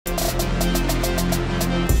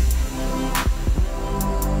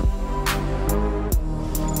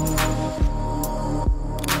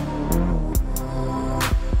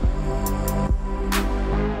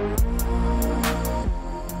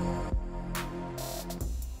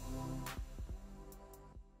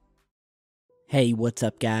Hey, what's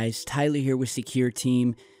up, guys? Tyler here with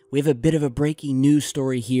Secureteam. We have a bit of a breaking news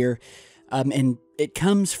story here, and it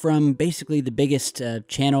comes from basically the biggest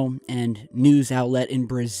channel and news outlet in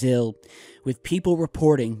Brazil, with people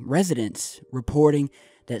residents reporting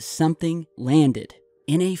that something landed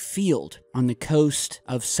in a field on the coast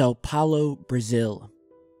of Sao Paulo, Brazil.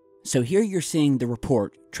 So here you're seeing the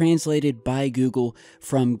report, translated by Google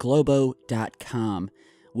from Globo.com,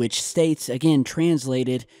 which states, again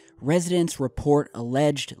translated, residents report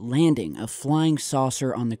alleged landing of flying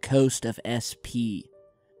saucer on the coast of SP.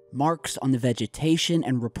 Marks on the vegetation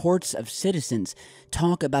and reports of citizens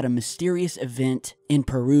talk about a mysterious event in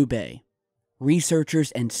Perube.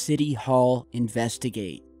 Researchers and City Hall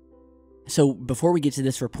investigate. So before we get to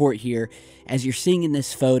this report here, as you're seeing in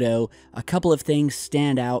this photo, a couple of things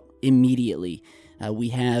stand out immediately. We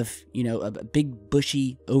have, a big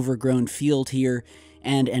bushy overgrown field here,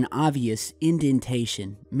 and an obvious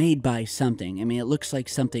indentation made by something. I mean, it looks like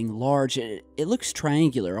something large. It looks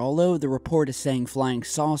triangular, although the report is saying flying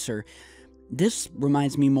saucer. This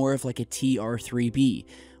reminds me more of like a TR-3B,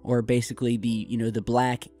 or basically the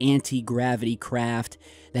black anti-gravity craft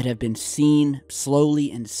that have been seen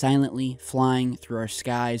slowly and silently flying through our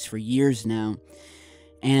skies for years now.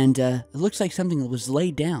 And it looks like something that was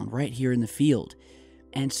laid down right here in the field.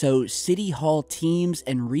 And so City Hall teams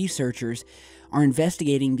and researchers are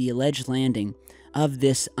investigating the alleged landing of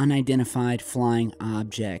this unidentified flying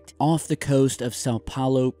object off the coast of Sao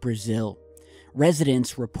Paulo, Brazil.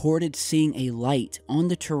 Residents reported seeing a light on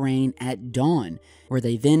the terrain at dawn, where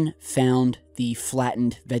they then found the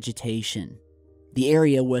flattened vegetation. The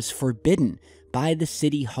area was forbidden by the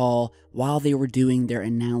City Hall while they were doing their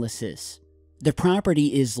analysis. The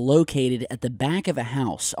property is located at the back of a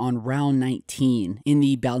house on Route 19 in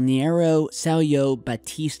the Balneário São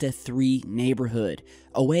Batista 3 neighborhood,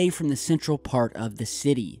 away from the central part of the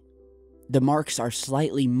city. The marks are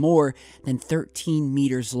slightly more than 13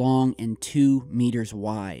 meters long and 2 meters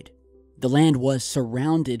wide. The land was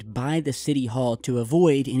surrounded by the City Hall to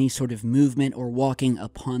avoid any sort of movement or walking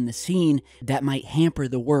upon the scene that might hamper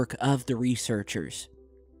the work of the researchers.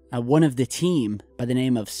 One of the team, by the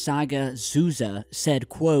name of Saga Zuza, said,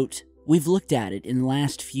 quote, "We've looked at it in the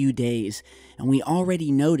last few days, and we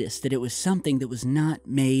already noticed that it was something that was not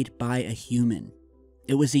made by a human.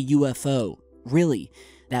 It was a UFO, really,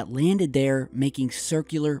 that landed there making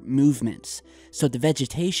circular movements, so the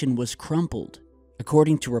vegetation was crumpled."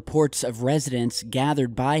 According to reports of residents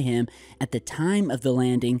gathered by him at the time of the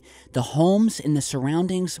landing, the homes in the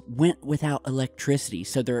surroundings went without electricity,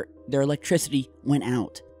 so their electricity went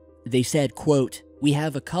out. They said, quote, "We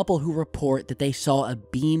have a couple who report that they saw a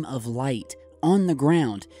beam of light on the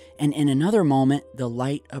ground, and in another moment, the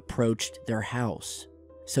light approached their house."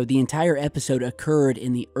 So the entire episode occurred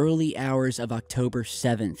in the early hours of October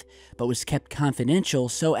 7th, but was kept confidential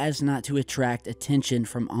so as not to attract attention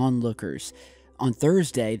from onlookers. On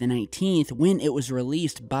Thursday, the 19th, when it was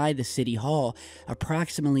released by the City Hall,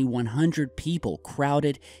 approximately 100 people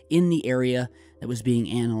crowded in the area that was being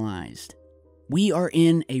analyzed. "We are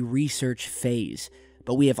in a research phase,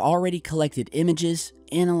 but we have already collected images,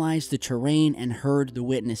 analyzed the terrain, and heard the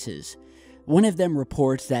witnesses." One of them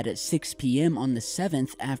reports that at 6 p.m. on the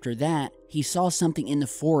 7th, after that, he saw something in the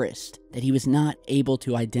forest that he was not able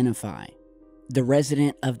to identify. The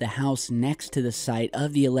resident of the house next to the site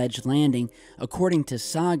of the alleged landing, according to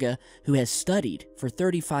Saga, who has studied for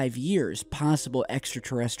 35 years possible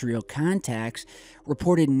extraterrestrial contacts,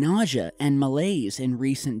 reported nausea and malaise in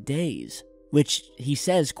recent days, which he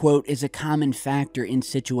says, quote, "is a common factor in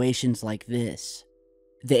situations like this."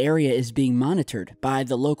 The area is being monitored by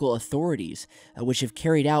the local authorities, which have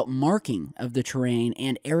carried out marking of the terrain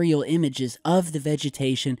and aerial images of the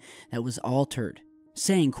vegetation that was altered,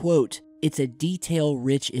 saying, quote, "It's a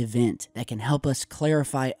detail-rich event that can help us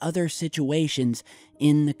clarify other situations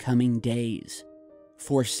in the coming days."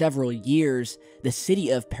 For several years, the city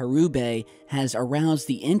of Perube has aroused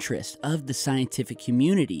the interest of the scientific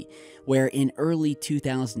community, where in early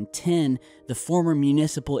 2010, the former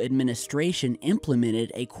municipal administration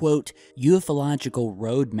implemented a, quote, "ufological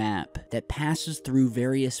roadmap" that passes through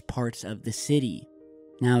various parts of the city.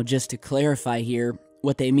 Now, just to clarify here,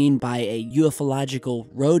 what they mean by a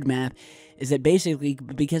ufological roadmap is that basically,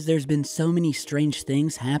 because there's been so many strange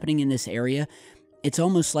things happening in this area, it's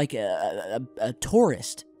almost like a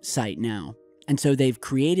tourist site now. And so they've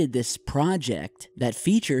created this project that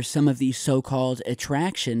features some of these so-called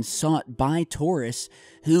attractions sought by tourists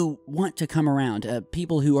who want to come around,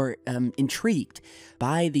 people who are intrigued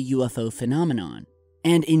by the UFO phenomenon.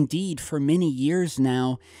 And indeed, for many years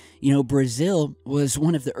now, Brazil was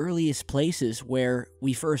one of the earliest places where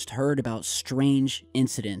we first heard about strange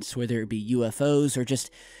incidents, whether it be UFOs or just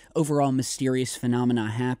overall mysterious phenomena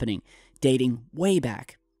happening, dating way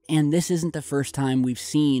back. And this isn't the first time we've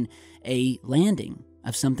seen a landing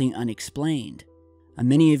of something unexplained.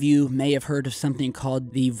 Many of you may have heard of something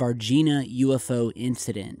called the Varginha UFO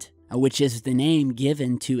incident, which is the name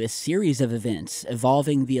given to a series of events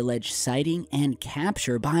involving the alleged sighting and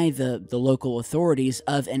capture by the local authorities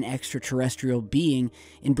of an extraterrestrial being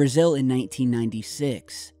in Brazil in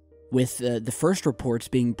 1996. With the first reports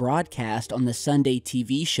being broadcast on the Sunday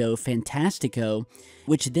TV show Fantástico,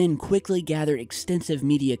 which then quickly gathered extensive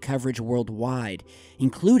media coverage worldwide,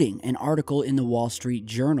 including an article in the Wall Street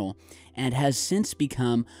Journal, and has since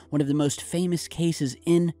become one of the most famous cases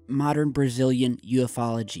in modern Brazilian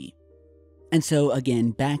ufology. And so,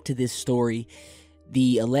 again, back to this story,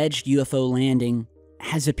 the alleged UFO landing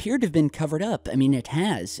has appeared to have been covered up. I mean, it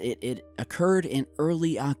has. It occurred in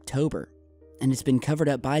early October, and it's been covered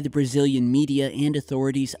up by the Brazilian media and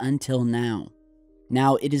authorities until now.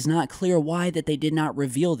 Now, it is not clear why that they did not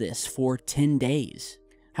reveal this for 10 days.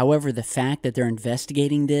 However, the fact that they're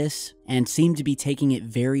investigating this and seem to be taking it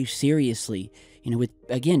very seriously, with,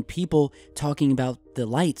 again, people talking about the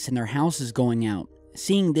lights in their houses going out,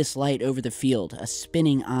 seeing this light over the field, a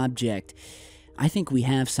spinning object, I think we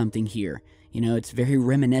have something here. It's very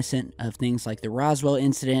reminiscent of things like the Roswell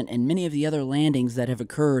incident and many of the other landings that have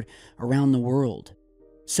occurred around the world.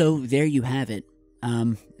 So there you have it.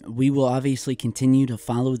 We will obviously continue to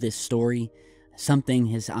follow this story. Something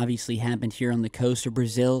has obviously happened here on the coast of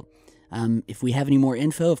Brazil. If we have any more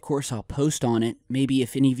info, of course, I'll post on it. Maybe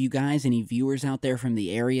if any of you guys, any viewers out there from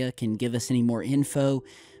the area can give us any more info,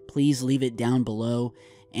 please leave it down below.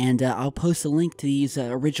 And I'll post a link to these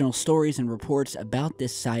original stories and reports about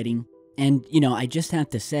this sighting. And, I just have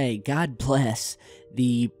to say, God bless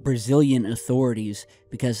the Brazilian authorities,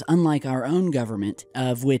 because unlike our own government,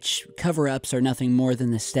 of which cover-ups are nothing more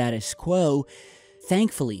than the status quo,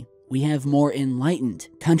 thankfully, we have more enlightened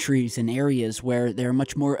countries and areas where they're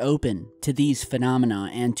much more open to these phenomena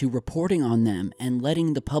and to reporting on them and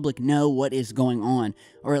letting the public know what is going on,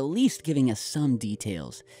 or at least giving us some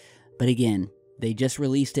details. But again, they just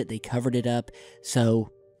released it, they covered it up,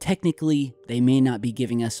 so technically, they may not be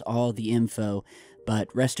giving us all the info, but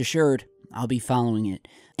rest assured, I'll be following it.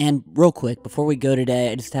 And real quick, before we go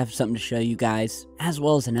today, I just have something to show you guys, as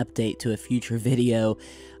well as an update to a future video.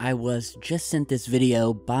 I was just sent this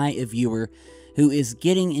video by a viewer who is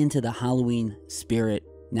getting into the Halloween spirit.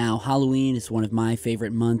 Now, Halloween is one of my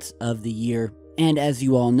favorite months of the year, and as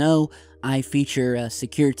you all know, I feature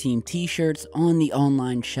Secureteam t-shirts on the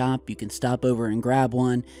online shop. You can stop over and grab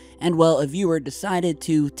one. And well, a viewer decided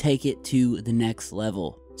to take it to the next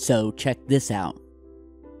level. So check this out.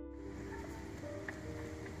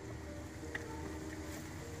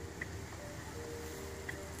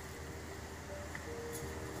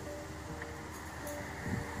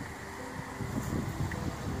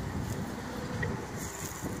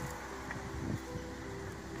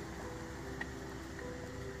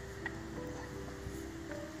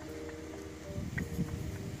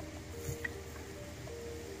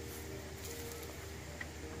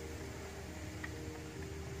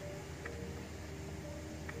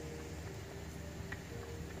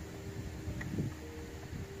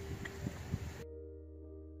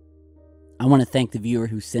 I want to thank the viewer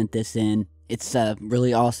who sent this in. It's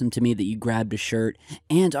really awesome to me that you grabbed a shirt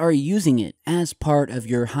and are using it as part of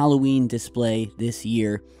your Halloween display this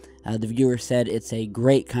year. The viewer said it's a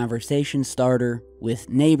great conversation starter with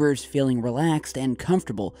neighbors feeling relaxed and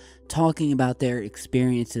comfortable talking about their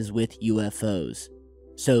experiences with UFOs.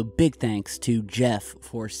 So big thanks to Jeff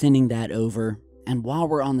for sending that over. And while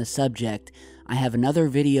we're on the subject, I have another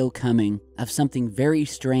video coming of something very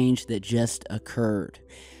strange that just occurred.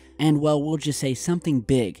 And well, we'll just say something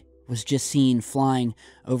big was just seen flying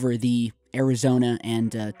over the Arizona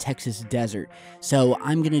and Texas desert. So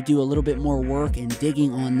I'm going to do a little bit more work and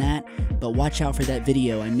digging on that, but watch out for that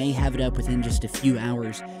video. I may have it up within just a few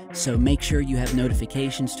hours, so make sure you have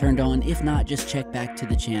notifications turned on. If not, just check back to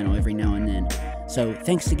the channel every now and then. So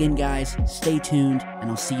thanks again, guys. Stay tuned,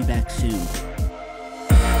 and I'll see you back soon.